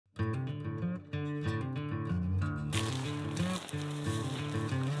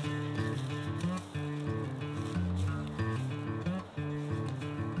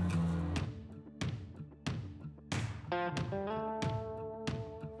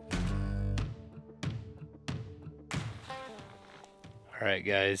Alright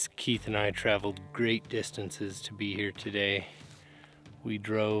guys, Keith and I traveled great distances to be here today. We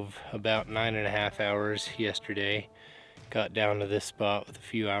drove about 9.5 hours yesterday, got down to this spot with a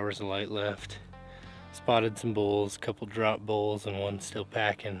few hours of light left, spotted some bulls, a couple drop bulls and one still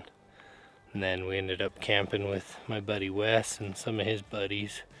packing. And then we ended up camping with my buddy Wes and some of his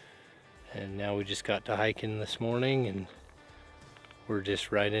buddies. And now we just got to hiking this morning and we're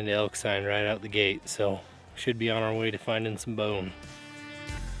just right into Elk Sheds right out the gate. So we should be on our way to finding some bone.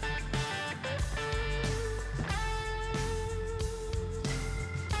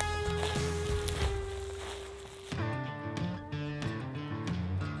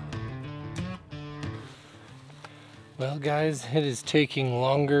 Well guys, it is taking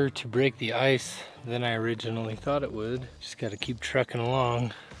longer to break the ice than I originally thought it would. Just gotta keep trucking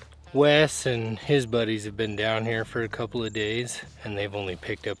along. Wes and his buddies have been down here for a couple of days and they've only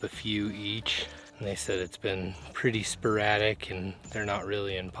picked up a few each. And they said it's been pretty sporadic and they're not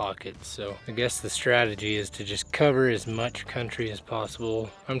really in pockets. So I guess the strategy is to just cover as much country as possible.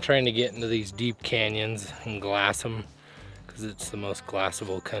 I'm trying to get into these deep canyons and glass them because it's the most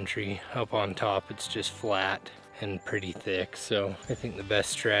glassable country. Up on top it's just flat and pretty thick, so I think the best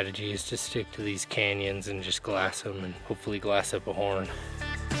strategy is to stick to these canyons and just glass them and hopefully glass up a horn.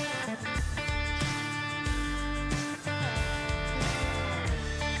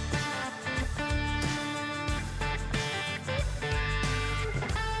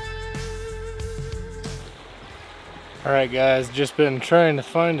 Alright guys, just been trying to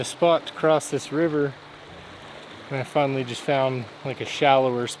find a spot to cross this river and I finally just found like a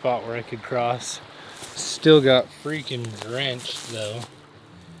shallower spot where I could cross. Still got freaking drenched though.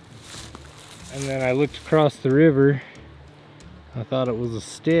 And then I looked across the river. I thought it was a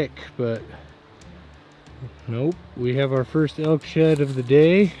stick, but nope. We have our first elk shed of the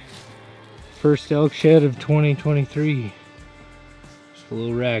day. First elk shed of 2023. Just a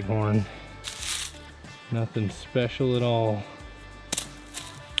little raghorn. Nothing special at all.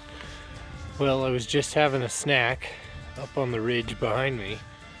 Well, I was just having a snack up on the ridge behind me.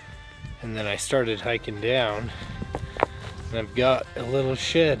 And then I started hiking down and I've got a little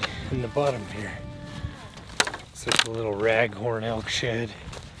shed in the bottom here. It's like a little raghorn elk shed.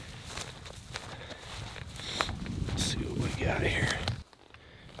 Let's see what we got here.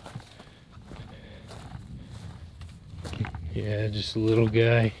 Yeah, just a little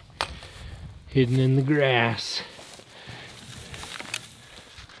guy hidden in the grass.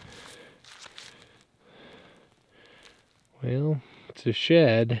 Well, it's a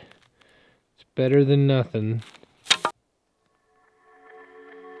shed. Better than nothing.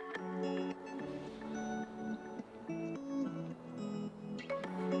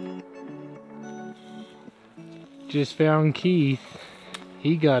 Just found Keith.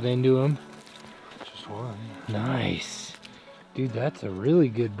 He got into him. Just one. Nice. Dude, that's a really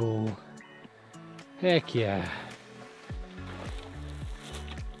good bull. Heck yeah.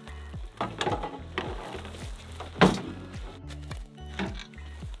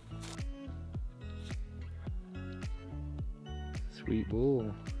 Sweet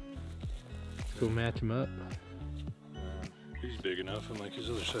bull. Let's go match him up. He's big enough, and like his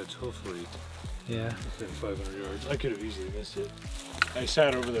other side's hopefully within 500 yards. I could have easily missed it. I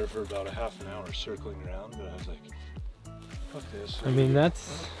sat over there for about a half an hour circling around, but I was like, fuck this. I mean,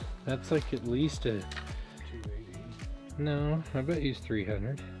 that's like at least a 280. No, I bet he's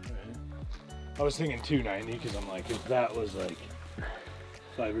 300. Right. I was thinking 290 because I'm like, if that was like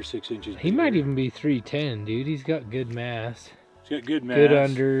 5 or 6 inches He might even be 310, dude. He's got good mass. He's got good mass. Good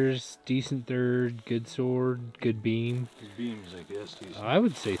unders, decent third, good sword, good beam. His beam's, I guess, decent. I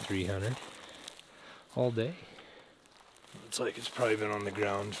would say 300 all day. It's like it's probably been on the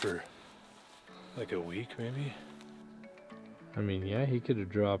ground for like a week, maybe. I mean, yeah, he could have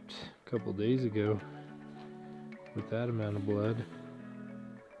dropped a couple days ago with that amount of blood.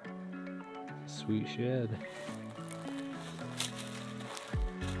 Sweet shed.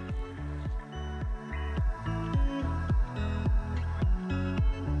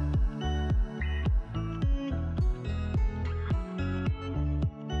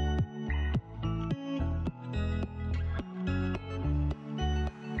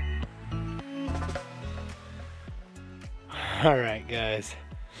 Alright guys,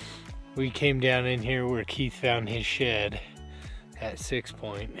 we came down in here where Keith found his shed at 6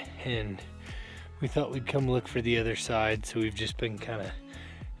 Point and we thought we'd come look for the other side, so we've just been kind of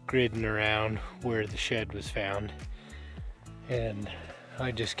gridding around where the shed was found. And I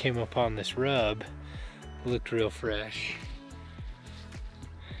just came upon this rub, looked real fresh.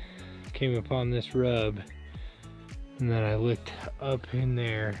 Came upon this rub and then I looked up in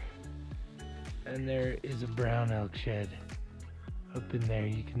there and there is a brown elk shed Up in there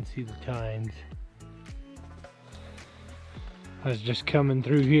you can see the tines. I was just coming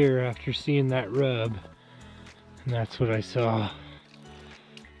through here after seeing that rub, and that's what I saw.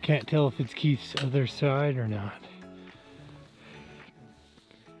 Can't tell if it's Keith's other side or not.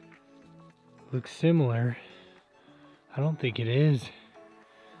 Looks similar. I don't think it is.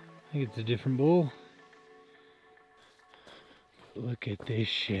 I think it's a different bull. Look at this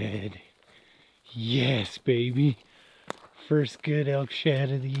shed. Yes, baby. First good elk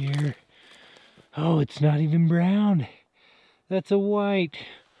shed of the year. Oh, it's not even brown. That's a white.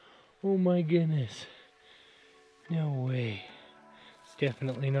 Oh my goodness. No way. It's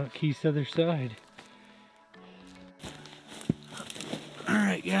definitely not Keith's other side.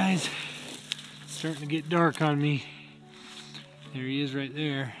 Alright guys, it's starting to get dark on me. There he is right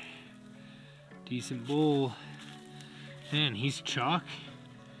there. Decent bull. Man, he's chalk.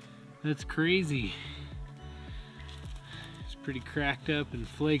 That's crazy. It's pretty cracked up and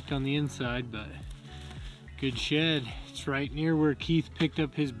flaked on the inside, but good shed. It's right near where Keith picked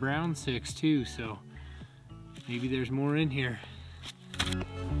up his brown 6 too, so maybe there's more in here.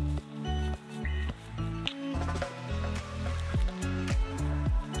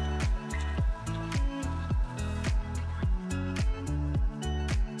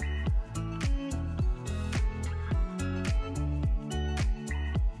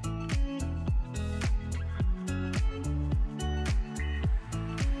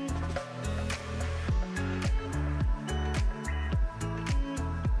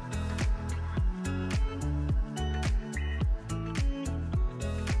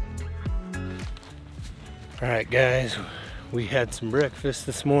 Alright guys, we had some breakfast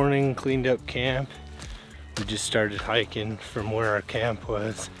this morning, cleaned up camp. We just started hiking from where our camp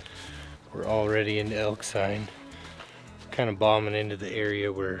was. We're already into Elk Sheds. Kind of bombing into the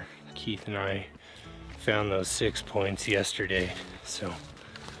area where Keith and I found those 6 points yesterday. So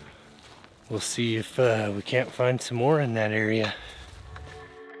we'll see if we can't find some more in that area.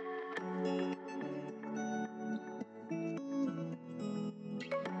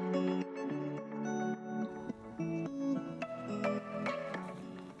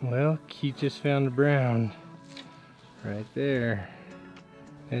 Well, Keith just found a brown right there.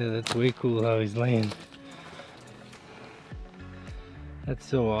 Yeah, that's way cool how he's laying. That's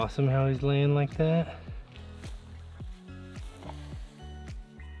so awesome how he's laying like that.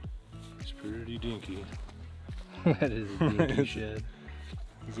 It's pretty dinky. That is a dinky shed.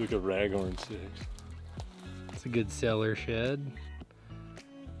 He's like a raghorn 6. It's a good seller shed.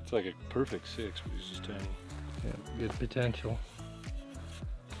 It's like a perfect 6, but he's just tiny. Yeah, good potential.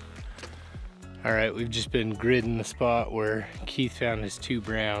 Alright, we've just been gridding the spot where Keith found his 2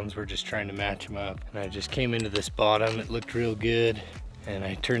 browns. We're just trying to match them up. And I just came into this bottom, it looked real good. And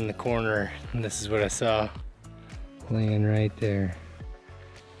I turned the corner and this is what I saw. Laying right there.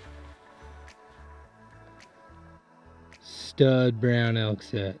 Stud brown elk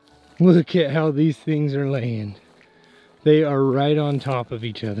set. Look at how these things are laying. They are right on top of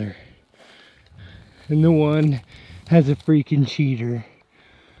each other. And the one has a freaking cheater.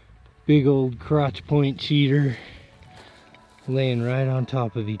 Big old crotch point cheater laying right on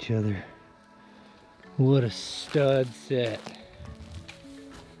top of each other. What a stud set.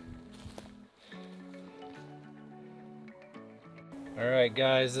 Alright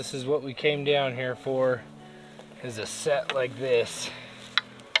guys, this is what we came down here for, is a set like this.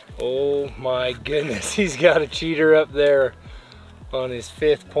 Oh my goodness, he's got a cheater up there on his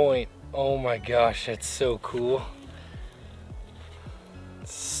 5th point. Oh my gosh, that's so cool.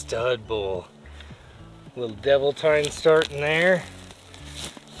 Stud bull. Little devil tine starting there.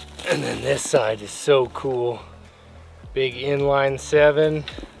 And then this side is so cool. Big inline 7.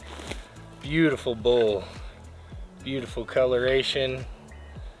 Beautiful bull. Beautiful coloration.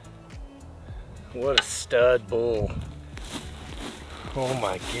 What a stud bull. Oh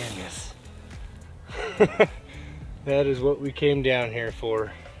my goodness. That is what we came down here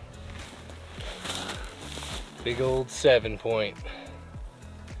for. Big old 7 point.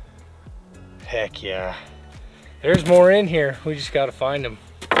 Heck yeah. There's more in here. We just gotta find them.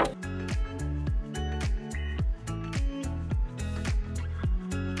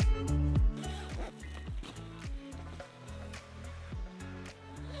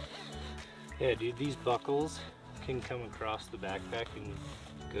 Yeah, dude, these buckles can come across the backpack and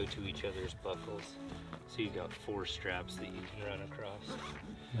go to each other's buckles. So you got 4 straps that you can run across.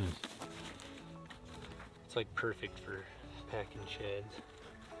 It's like perfect for packing sheds.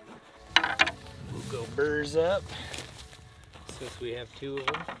 We'll go burrs up since we have 2 of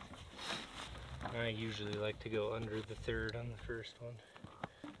them. I usually like to go under the 3rd on the first one.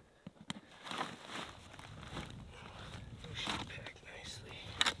 We should pack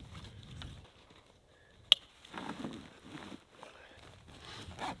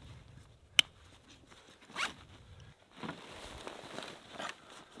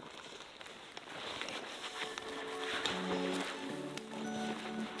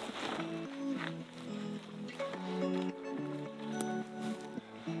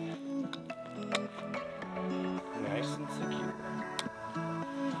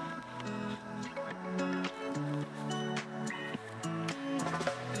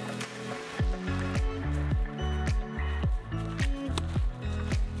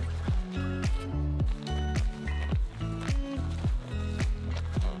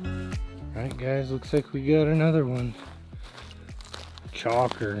Alright guys, looks like we got another one.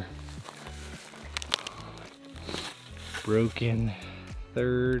 Chalker. Broken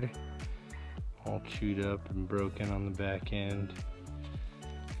third. All chewed up and broken on the back end.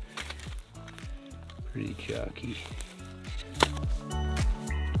 Pretty chalky.